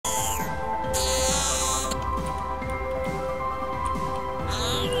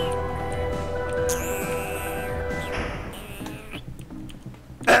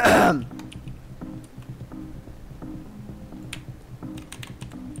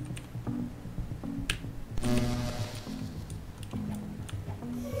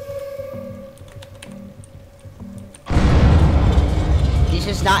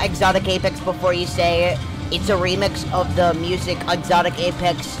It's not Exotic Apex before you say it. It's a remix of the music Exotic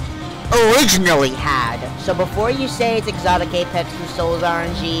Apex originally had. So before you say it's Exotic Apex from Souls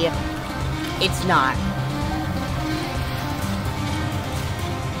RNG, it's not.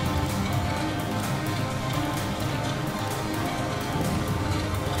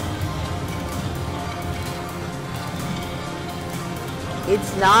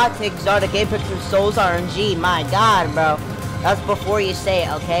 It's not Exotic Apex from Souls RNG. My god, bro. That's before you say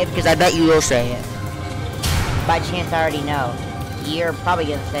it, okay? Because I bet you will say it. By chance, I already know. You're probably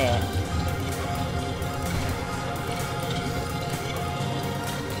gonna say it.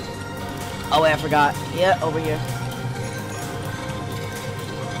 Oh wait, I forgot. Yeah, over here.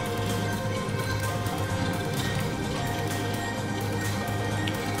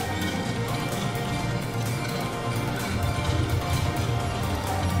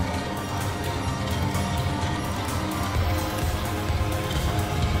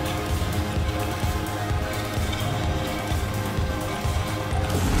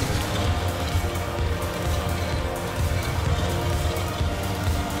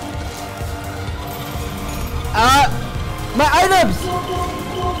 My items!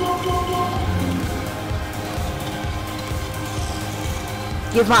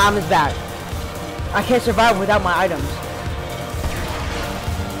 Give my items back. I can't survive without my items.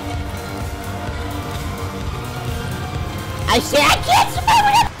 I say I can't survive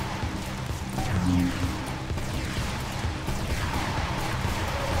without.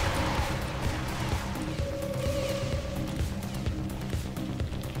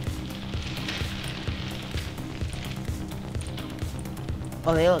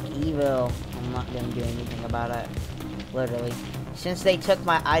 Oh, they look evil. I'm not gonna do anything about it. Literally. Since they took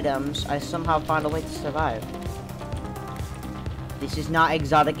my items, I somehow found a way to survive. This is not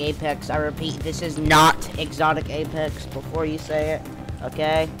Exotic Apex. I repeat, this is not Exotic Apex before you say it.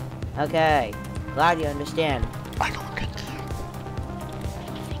 Okay? Okay. Glad you understand. I don't think you. I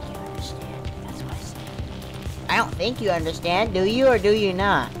don't think you understand. That's what I said. I don't think you understand. Do you or do you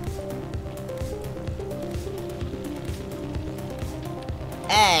not?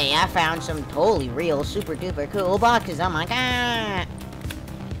 Hey, I found some totally real, super duper cool boxes. Oh my god!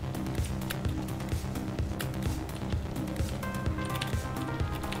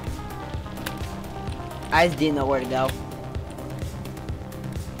 I just didn't know where to go.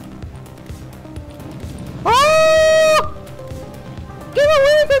 Oh! Get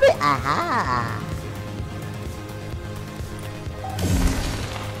away from me! Aha!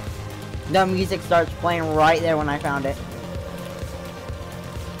 The music starts playing right there when I found it.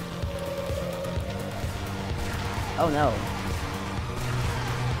 Oh no.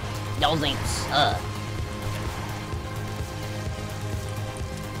 Those ain't suck.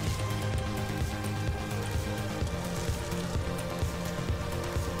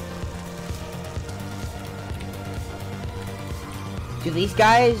 Do these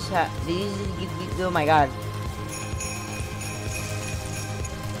guys oh my god.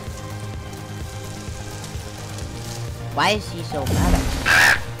 Why is he so mad at me?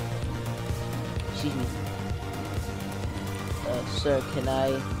 Excuse me. Sir, can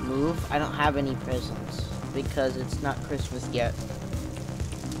I move? I don't have any presents because it's not Christmas yet.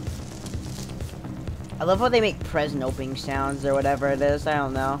 I love how they make present opening sounds or whatever it is. I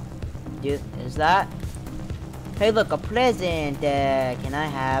don't know. Dude, is that? Hey, look, a present. Can I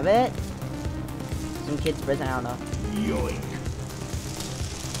have it? Some kid's present. I don't know. Yoink.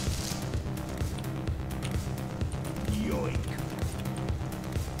 Yoink.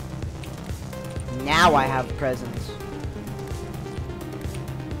 Now I have presents.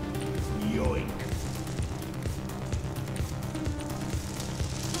 Yoink.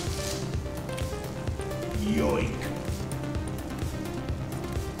 Yoink.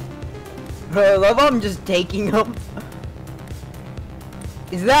 I love how I'm just taking them.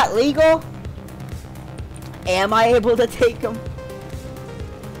 Is that legal? Am I able to take them?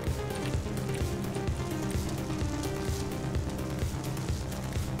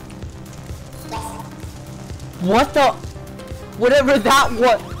 What the? Whatever that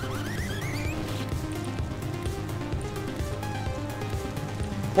was.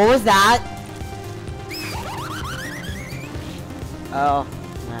 What was that? Oh,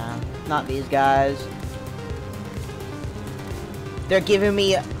 nah, not these guys. They're giving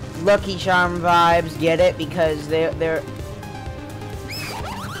me Lucky Charm vibes, get it? Because there's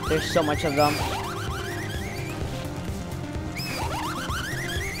so much of them.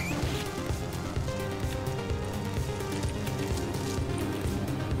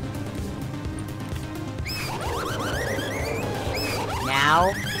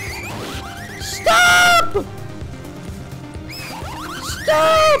 Now. Stop! Stop!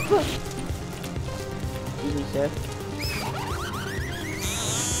 Stop! Excuse me, sir.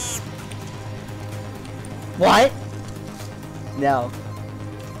 What? No.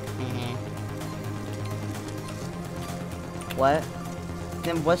 What?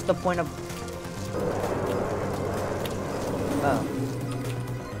 Then what's the point of... Oh.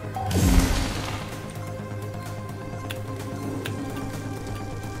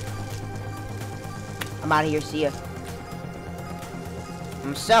 I'm out of here, see ya.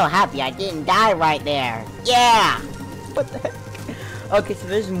 I'm so happy I didn't die right there. Yeah! What the heck? Okay, so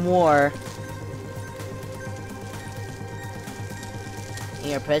there's more. In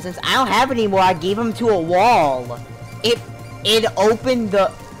your presence? I don't have any more. I gave them to a wall. It opened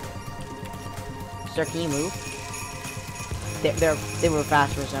the... Sir, can you move? They were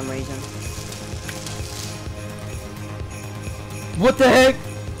fast for some reason. What the heck?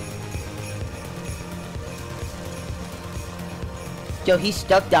 Yo, he's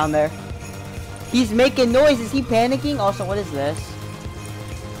stuck down there. He's making noise. Is he panicking? Also, what is this?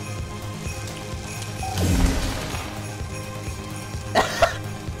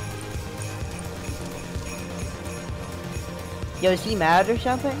 Yo, is he mad or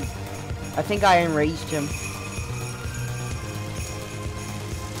something? I think I enraged him.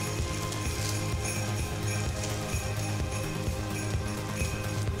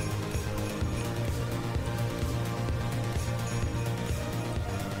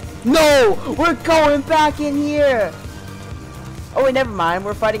 No! We're going back in here! Oh wait, never mind.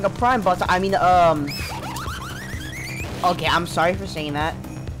 We're fighting a prime boss. I mean, okay, I'm sorry for saying that.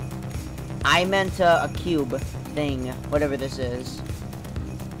 I meant a cube thing, whatever this is.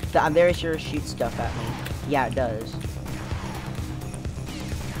 I'm very sure it shoots stuff at me. Yeah, it does.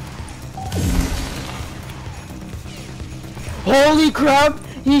 Holy crap!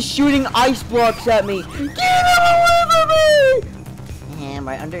 He's shooting ice blocks at me! Get him away from me! And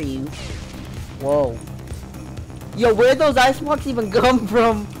right under you. Whoa. Yo, where'd those ice blocks even come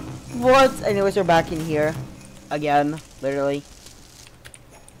from? What? Anyways, we're back in here. Again, literally.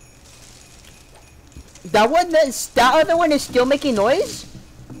 That other one is still making noise?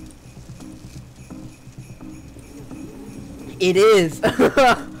 It is.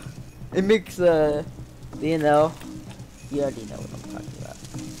 It makes, you know. You already know what I'm talking about.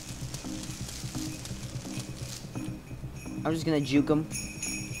 I'm just gonna juke him.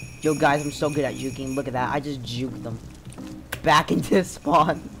 Yo, guys, I'm so good at juking. Look at that. I just juked them. Back into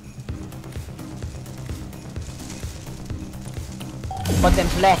spawn. Put in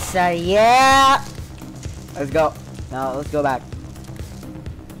place, yeah! Let's go. Now, let's go back.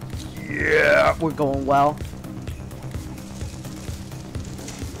 Yeah! We're going well.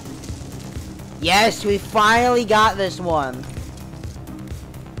 Yes, we finally got this one.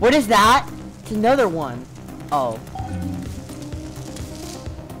 What is that? It's another one. Oh.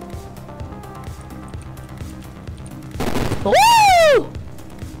 Woo!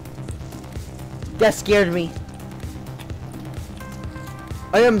 That scared me.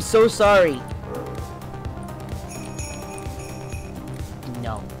 I am so sorry.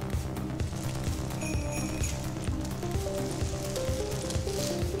 No.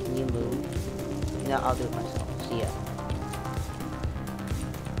 Can you move? No, I'll do it myself. See ya.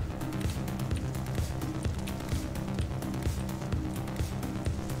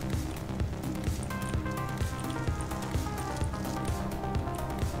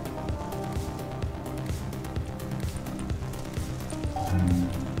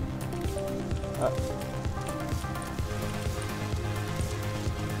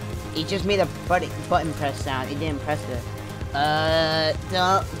 It just made a button press sound. It didn't press it.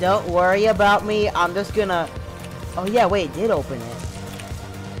 Don't worry about me. I'm just gonna... Oh yeah, wait, it did open it.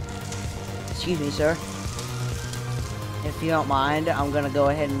 Excuse me, sir. If you don't mind, I'm gonna go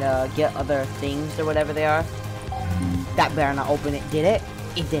ahead and get other things or whatever they are. That better not open it. Did it?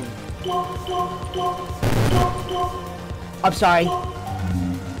 It didn't. I'm sorry.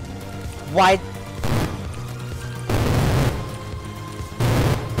 Why?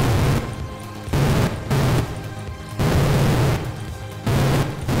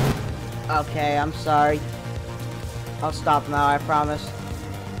 Okay, I'm sorry. I'll stop now, I promise.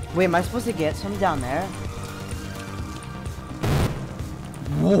 Wait, am I supposed to get some down there?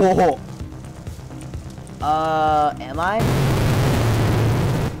 Whoa! Am I?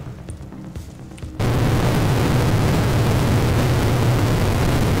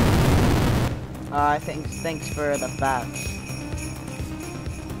 Thanks for the facts.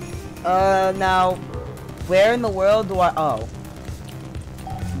 Now, where in the world do I... Oh.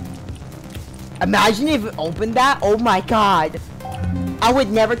 Imagine if it opened that. Oh my god. I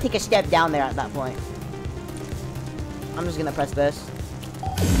would never take a step down there at that point. I'm just gonna press this.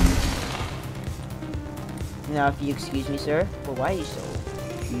 Now, if you excuse me, sir. But why are you so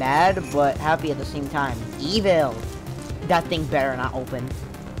mad but happy at the same time? Evil. That thing better not open.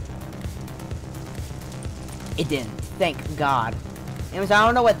 It didn't. Thank God. Anyways, I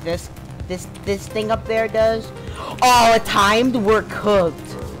don't know what this thing up there does. Oh, it timed. We're cooked.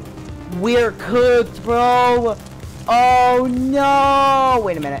 We're cooked, bro. Oh no.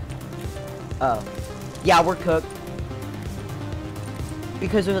 Wait a minute. Oh, yeah, we're cooked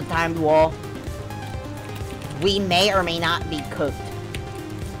because there's a timed wall. We may or may not be cooked.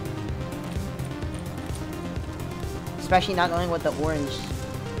 Especially not knowing what the orange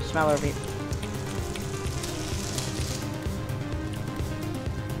smell over here.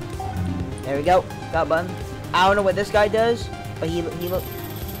 There we go. Got button. I don't know what this guy does, but he look.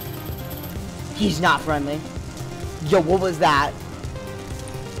 He's not friendly. Yo, what was that?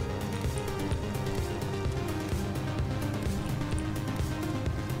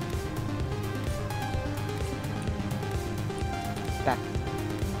 Back.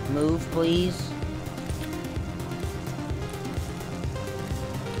 Move, please.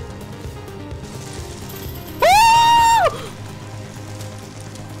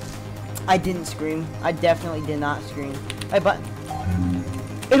 I didn't scream. I definitely did not scream. Hey, but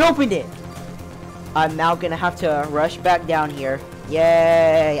it opened it. I'm now gonna have to rush back down here.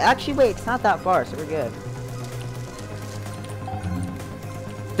 Yay! Actually, wait, it's not that far, so we're good.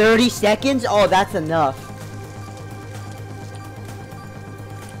 30 seconds? Oh, that's enough.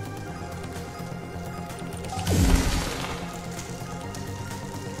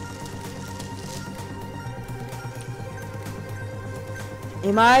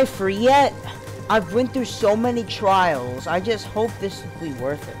 Am I free yet? I've went through so many trials. I just hope this will be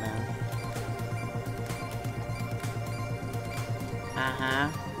worth it, man.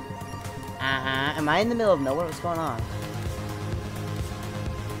 Am I in the middle of nowhere? What's going on?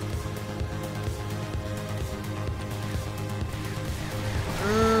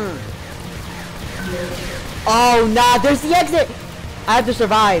 Oh, nah, there's the exit! I have to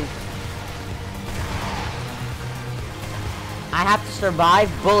survive. I have to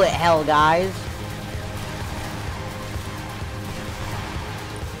survive bullet hell, guys.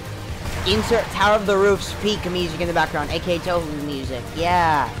 Insert Tower of the Roof's peak music in the background, aka Tohu music.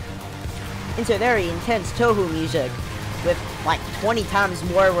 Yeah. Insert very intense Tohu music with like 20 times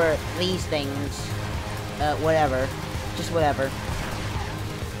more where these things. Whatever. Just whatever.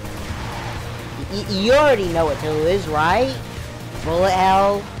 You already know what Tohu is, right? Bullet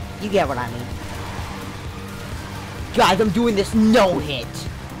hell. You get what I mean. Guys, I'm doing this no hit.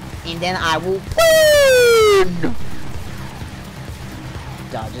 And then I will burn!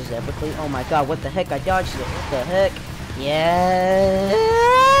 Dodges epically. Oh my god, what the heck? I dodged it. What the heck? Yeah.